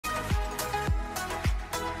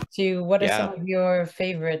you, what are some Yeah, of your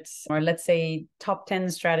favorites, or let's say top 10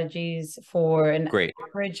 strategies for an great.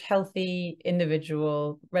 average healthy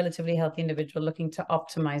individual, relatively healthy individual looking to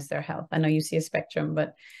optimize their health? I know you see a spectrum,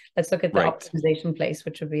 but let's look at the Right. optimization place,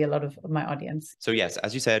 which would be a lot of my audience. So yes,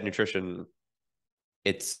 as you said, nutrition,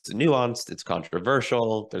 it's nuanced, it's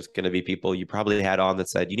controversial. There's going to be people you probably had on that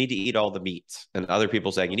said you need to eat all the meat, and other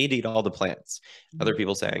people saying you need to eat all the plants. Other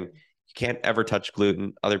people saying you can't ever touch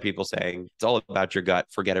gluten. Other people saying it's all about your gut,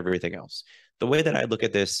 forget everything else. The way that I look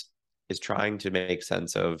at this is trying to make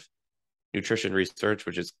sense of nutrition research,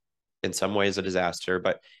 which is in some ways a disaster,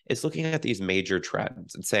 but it's looking at these major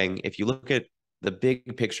trends and saying if you look at the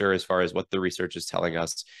big picture as far as what the research is telling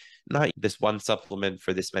us, not this one supplement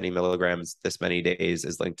for this many milligrams, this many days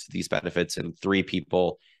is linked to these benefits in 3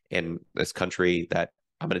 people in this country that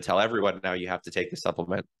I'm going to tell everyone now you have to take the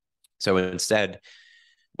supplement. So instead,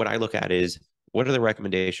 what I look at is what are the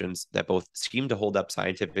recommendations that both seem to hold up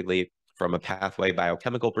scientifically from a pathway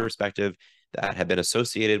biochemical perspective that have been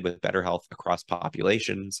associated with better health across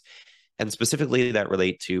populations, and specifically that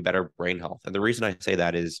relate to better brain health. And the reason I say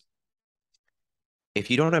that is if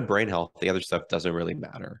you don't have brain health, the other stuff doesn't really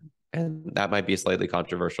matter. And that might be slightly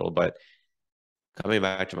controversial, but coming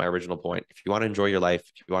back to my original point, if you want to enjoy your life,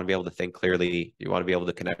 if you want to be able to think clearly, you want to be able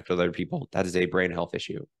to connect with other people, that is a brain health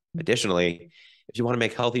issue. Additionally, if you want to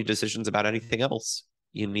make healthy decisions about anything else,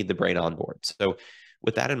 you need the brain on board. So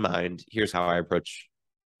with that in mind, here's how I approach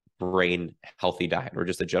brain healthy diet, or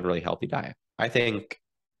just a generally healthy diet. I think,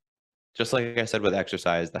 just like I said with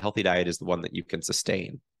exercise, the healthy diet is the one that you can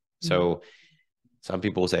sustain. So some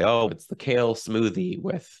people will say, oh, it's the kale smoothie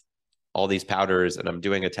with all these powders and I'm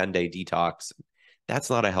doing a 10-day detox. That's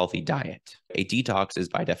not a healthy diet. A detox is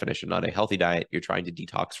by definition not a healthy diet. You're trying to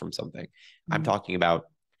detox from something. I'm talking about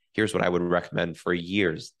here's what I would recommend for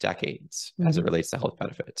years, decades, as it relates to health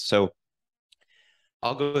benefits. So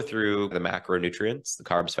I'll go through the macronutrients, the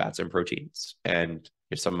carbs, fats, and proteins, and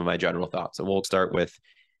here's some of my general thoughts. And we'll start with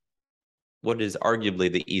what is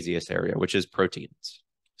arguably the easiest area, which is proteins.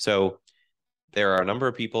 So there are a number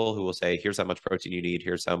of people who will say, here's how much protein you need,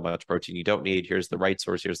 here's how much protein you don't need, here's the right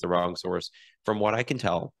source, here's the wrong source. From what I can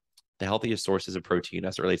tell, the healthiest sources of protein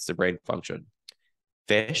as it relates to brain function: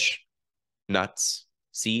 fish, nuts,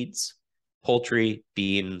 seeds, poultry,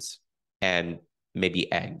 beans, and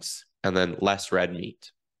maybe eggs, and then less red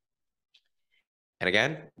meat. And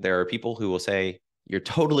again, there are people who will say, you're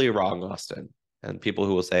totally wrong, Austin. And people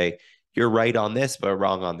who will say, you're right on this, but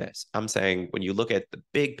wrong on this. I'm saying when you look at the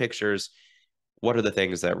big pictures, what are the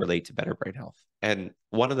things that relate to better brain health? And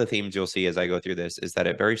one of the themes you'll see as I go through this is that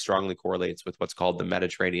it very strongly correlates with what's called the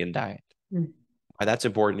Mediterranean diet. Why that's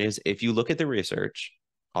important is if you look at the research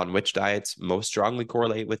on which diets most strongly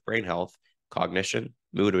correlate with brain health, cognition,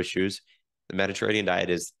 mood issues, the Mediterranean diet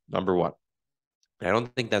is number one. And I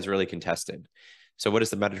don't think that's really contested. So what is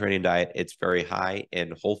the Mediterranean diet? It's very high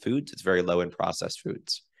in whole foods. It's very low in processed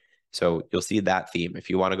foods. So you'll see that theme. If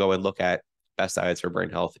you want to go and look at best diets for brain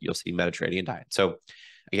health, you'll see Mediterranean diet. So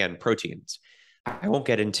again, proteins. I won't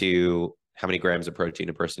get into how many grams of protein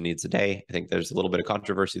a person needs a day. I think there's a little bit of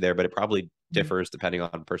controversy there, but it probably differs depending on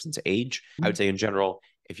a person's age. I would say in general,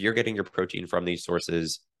 if you're getting your protein from these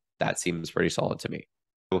sources, that seems pretty solid to me.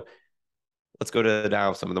 So let's go to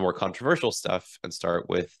now some of the more controversial stuff and start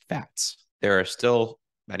with fats. There are still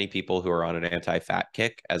many people who are on an anti-fat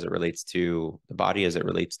kick as it relates to the body, as it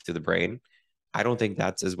relates to the brain. I don't think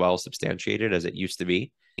that's as well substantiated as it used to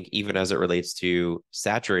be. I think even as it relates to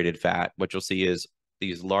saturated fat, what you'll see is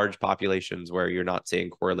these large populations where you're not seeing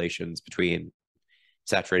correlations between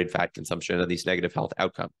saturated fat consumption and these negative health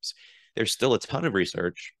outcomes. There's still a ton of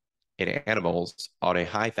research in animals on a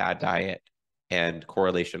high fat diet and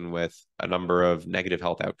correlation with a number of negative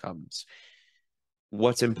health outcomes.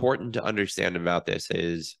 What's important to understand about this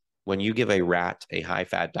is when you give a rat a high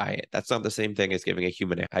fat diet, that's not the same thing as giving a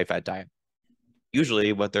human a high fat diet.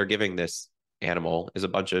 Usually what they're giving this animal is a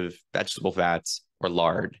bunch of vegetable fats or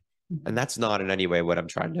lard. And that's not in any way what I'm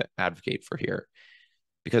trying to advocate for here.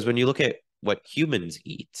 Because when you look at what humans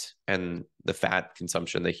eat and the fat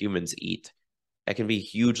consumption that humans eat, that can be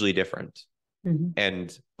hugely different.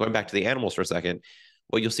 And going back to the animals for a second,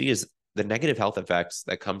 what you'll see is the negative health effects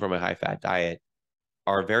that come from a high fat diet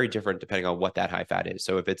are very different depending on what that high fat is.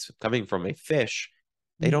 So if it's coming from a fish,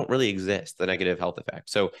 they don't really exist, the negative health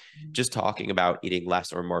effects. So just talking about eating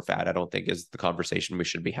less or more fat, I don't think is the conversation we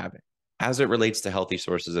should be having. As it relates to healthy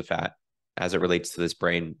sources of fat, as it relates to this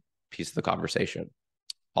brain piece of the conversation,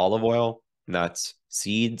 olive oil, nuts,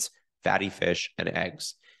 seeds, fatty fish, and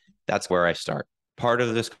eggs. That's where I start. Part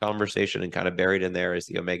of this conversation and kind of buried in there is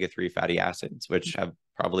the omega-3 fatty acids, which have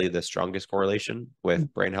probably the strongest correlation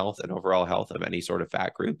with brain health and overall health of any sort of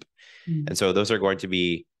fat group. And so those are going to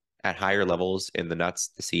be at higher levels in the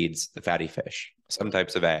nuts, the seeds, the fatty fish, some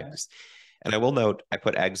types of eggs. And I will note, I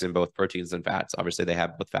put eggs in both proteins and fats. Obviously, they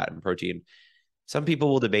have both fat and protein. Some people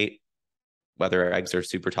will debate whether eggs are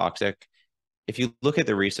super toxic. If you look at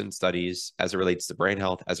the recent studies as it relates to brain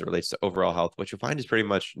health, as it relates to overall health, what you find is pretty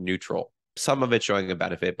much neutral. Some of it showing a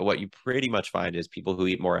benefit, but what you pretty much find is people who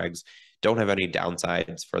eat more eggs don't have any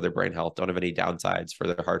downsides for their brain health, don't have any downsides for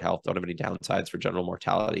their heart health, don't have any downsides for general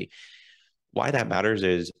mortality. Why that matters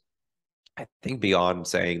is, I think beyond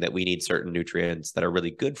saying that we need certain nutrients that are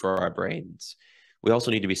really good for our brains, we also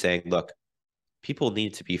need to be saying, look, people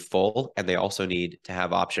need to be full and they also need to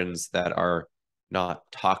have options that are not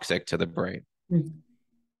toxic to the brain.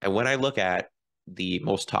 And when I look at the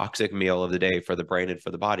most toxic meal of the day for the brain and for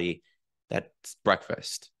the body, that's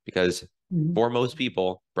breakfast. Because for most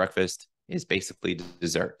people, breakfast is basically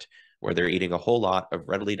dessert, where they're eating a whole lot of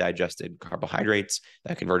readily digested carbohydrates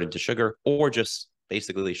that convert into sugar, or just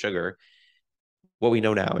basically sugar. What we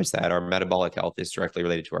know now is that our metabolic health is directly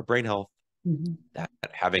related to our brain health. That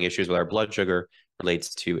having issues with our blood sugar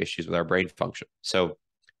relates to issues with our brain function. So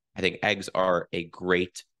I think eggs are a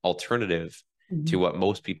great alternative to what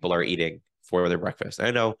most people are eating for their breakfast. And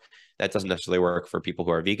I know that doesn't necessarily work for people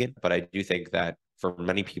who are vegan, but I do think that for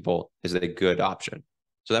many people is a good option.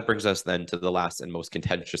 So that brings us then to the last and most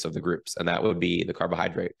contentious of the groups, and that would be the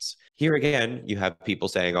carbohydrates. Here again, you have people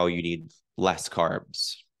saying, oh, you need less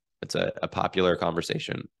carbs. It's a popular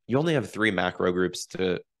conversation. You only have 3 macro groups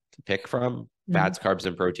to pick from: fats, carbs,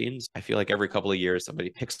 and proteins. I feel like every couple of years,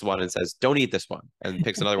 somebody picks one and says, don't eat this one, and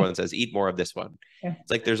picks another one and says, eat more of this one. It's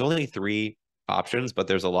like there's only 3 options, but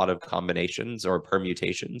there's a lot of combinations or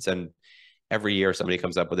permutations. And every year somebody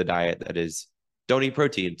comes up with a diet that is, don't eat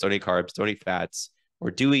proteins, don't eat carbs, don't eat fats,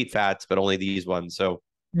 or do eat fats, but only these ones. So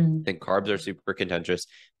I think carbs are super contentious.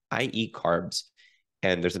 I eat carbs,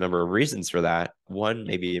 and there's a number of reasons for that. One,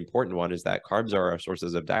 maybe important one, is that carbs are our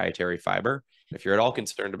sources of dietary fiber. If you're at all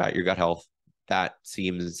concerned about your gut health, that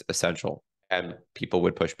seems essential, and people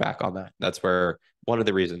would push back on that. That's where one of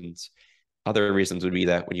the reasons. Other reasons would be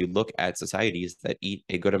that when you look at societies that eat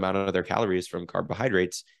a good amount of their calories from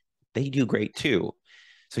carbohydrates, they do great too.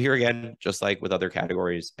 So here again, just like with other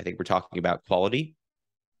categories, I think we're talking about quality.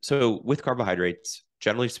 So with carbohydrates,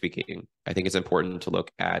 generally speaking, I think it's important to look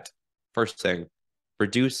at, first thing,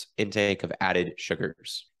 reduce intake of added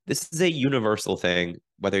sugars. This is a universal thing,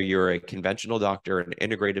 whether you're a conventional doctor, an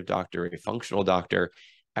integrative doctor, a functional doctor,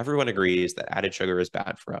 everyone agrees that added sugar is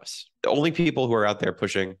bad for us. The only people who are out there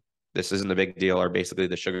pushing this isn't a big deal are basically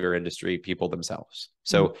the sugar industry people themselves.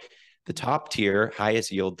 So the top tier,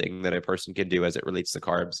 highest yield thing that a person can do as it relates to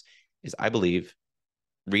carbs is, I believe,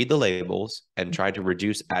 read the labels and try to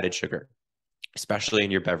reduce added sugar, especially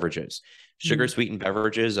in your beverages. Sugar sweetened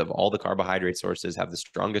beverages of all the carbohydrate sources have the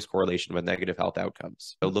strongest correlation with negative health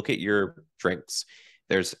outcomes. So look at your drinks.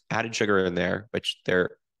 There's added sugar in there, which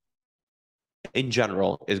there in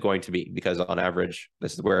general is going to be, because on average,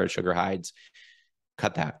 this is where sugar hides.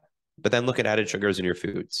 Cut that. But then look at added sugars in your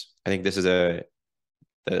foods. I think this is the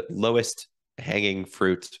lowest hanging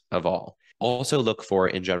fruit of all. Also look for,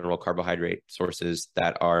 in general, carbohydrate sources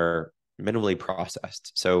that are minimally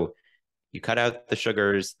processed. So you cut out the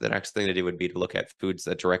sugars. The next thing to do would be to look at foods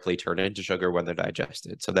that directly turn into sugar when they're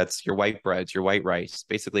digested. So that's your white breads, your white rice,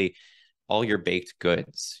 basically all your baked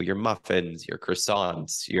goods, your muffins, your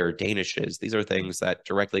croissants, your danishes. These are things that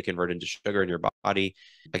directly convert into sugar in your body.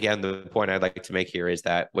 Again, the point I'd like to make here is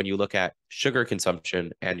that when you look at sugar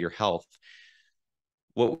consumption and your health,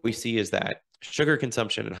 what we see is that sugar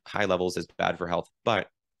consumption at high levels is bad for health, but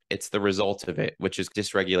it's the result of it, which is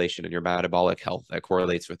dysregulation in your metabolic health that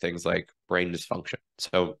correlates with things like brain dysfunction.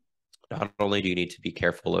 So not only do you need to be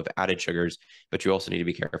careful of added sugars, but you also need to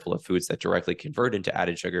be careful of foods that directly convert into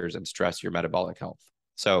added sugars and stress your metabolic health.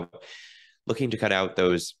 So looking to cut out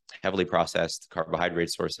those heavily processed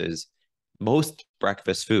carbohydrate sources, most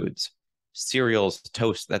breakfast foods, cereals,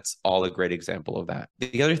 toast, that's all a great example of that.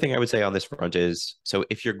 The other thing I would say on this front is, so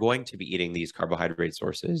if you're going to be eating these carbohydrate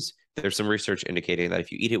sources, there's some research indicating that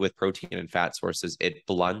if you eat it with protein and fat sources, it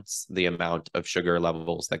blunts the amount of sugar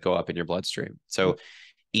levels that go up in your bloodstream. So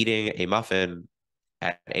eating a muffin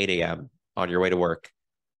at 8 a.m. on your way to work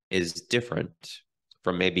is different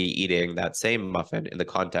from maybe eating that same muffin in the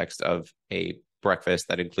context of a breakfast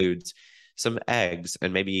that includes some eggs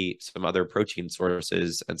and maybe some other protein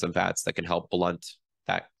sources and some fats that can help blunt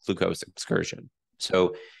that glucose excursion.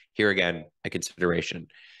 So here again, a consideration.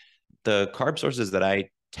 The carb sources that I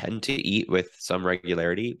tend to eat with some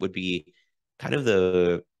regularity would be kind of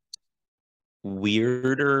the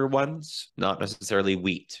weirder ones, not necessarily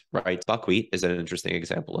wheat, right? Buckwheat is an interesting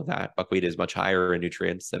example of that. Buckwheat is much higher in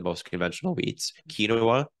nutrients than most conventional wheats.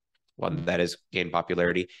 Quinoa, one that has gained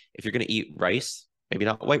popularity. If you're going to eat rice, maybe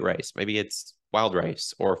not white rice, maybe it's wild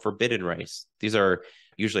rice or forbidden rice. These are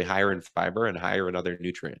usually higher in fiber and higher in other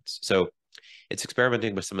nutrients. So it's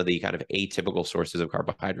experimenting with some of the kind of atypical sources of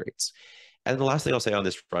carbohydrates. And the last thing I'll say on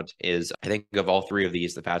this front is I think of all three of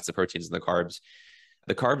these, the fats, the proteins, and the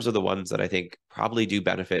carbs are the ones that I think probably do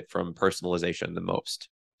benefit from personalization the most.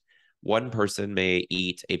 One person may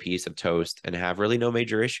eat a piece of toast and have really no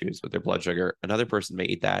major issues with their blood sugar. Another person may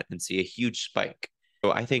eat that and see a huge spike.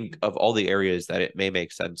 So I think of all the areas that it may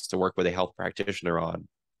make sense to work with a health practitioner on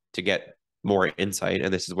to get more insight,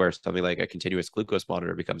 and this is where something like a continuous glucose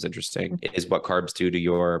monitor becomes interesting, is what carbs do to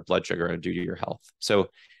your blood sugar and do to your health. So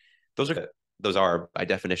those are by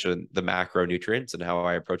definition the macronutrients and how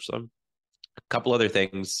I approach them. A couple other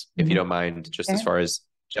things, if you don't mind, just as far as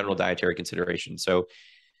general dietary consideration. So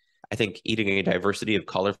I think eating a diversity of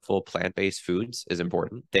colorful plant-based foods is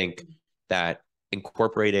important. Think that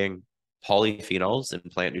incorporating polyphenols and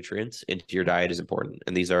plant nutrients into your diet is important.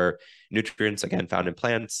 And these are nutrients, again, found in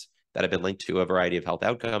plants that have been linked to a variety of health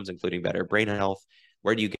outcomes, including better brain health.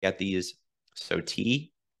 Where do you get these? So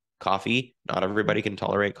tea, coffee, not everybody can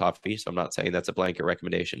tolerate coffee, so I'm not saying that's a blanket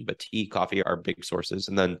recommendation, but tea, coffee are big sources.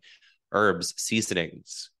 And then herbs,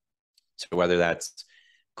 seasonings. So whether that's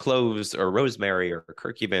cloves or rosemary or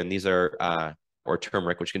curcumin, these are, or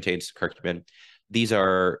turmeric, which contains curcumin. These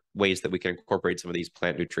are ways that we can incorporate some of these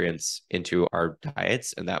plant nutrients into our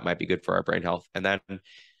diets, and that might be good for our brain health. And then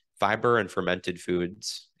fiber and fermented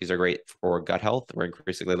foods. These are great for gut health. We're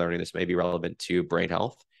increasingly learning this may be relevant to brain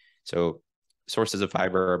health. So sources of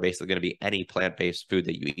fiber are basically going to be any plant-based food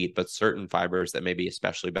that you eat, but certain fibers that may be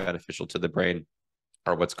especially beneficial to the brain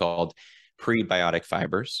are what's called prebiotic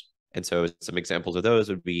fibers. And so some examples of those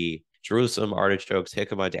would be Jerusalem, artichokes,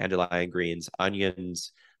 jicama, dandelion greens,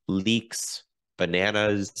 onions, leeks,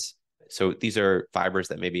 bananas. So these are fibers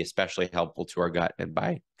that may be especially helpful to our gut and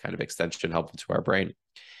by kind of extension helpful to our brain.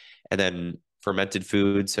 And then fermented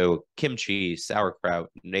foods, so kimchi, sauerkraut,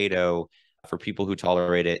 natto, for people who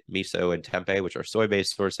tolerate it, miso and tempeh, which are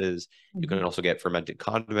soy-based sources. You can also get fermented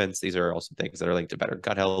condiments. These are also things that are linked to better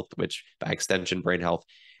gut health, which by extension, brain health.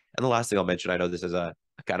 And the last thing I'll mention, I know this is a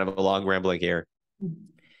kind of a long rambling here.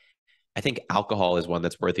 I think alcohol is one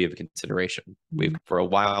that's worthy of consideration. We've for a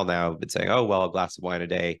while now been saying, oh, well, a glass of wine a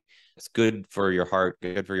day, it's good for your heart,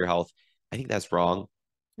 good for your health. I think that's wrong.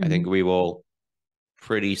 I think we will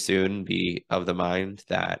pretty soon be of the mind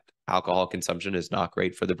that alcohol consumption is not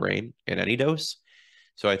great for the brain in any dose.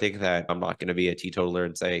 So I think that I'm not going to be a teetotaler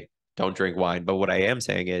and say, don't drink wine. But what I am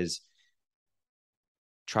saying is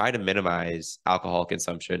try to minimize alcohol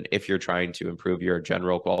consumption if you're trying to improve your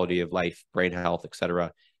general quality of life, brain health,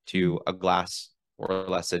 etc., to a glass or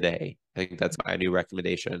less a day. I think that's my new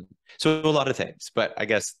recommendation. So a lot of things, but I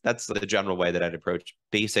guess that's the general way that I'd approach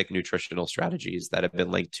basic nutritional strategies that have been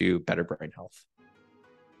linked to better brain health.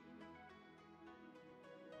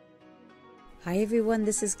 Hi everyone,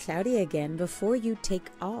 this is Claudia again. Before you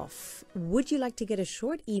take off, would you like to get a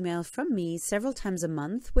short email from me several times a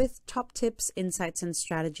month with top tips, insights, and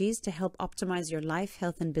strategies to help optimize your life,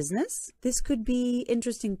 health, and business? This could be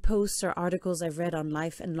interesting posts or articles I've read on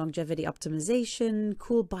life and longevity optimization,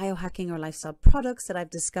 cool biohacking or lifestyle products that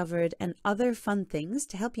I've discovered, and other fun things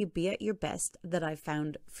to help you be at your best that I've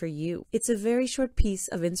found for you. It's a very short piece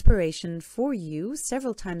of inspiration for you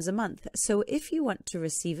several times a month. So if you want to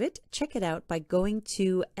receive it, check it out by going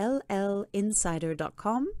to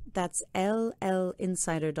LLinsider.com. That's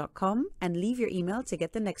LLinsider.com and leave your email to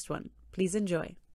get the next one. Please enjoy.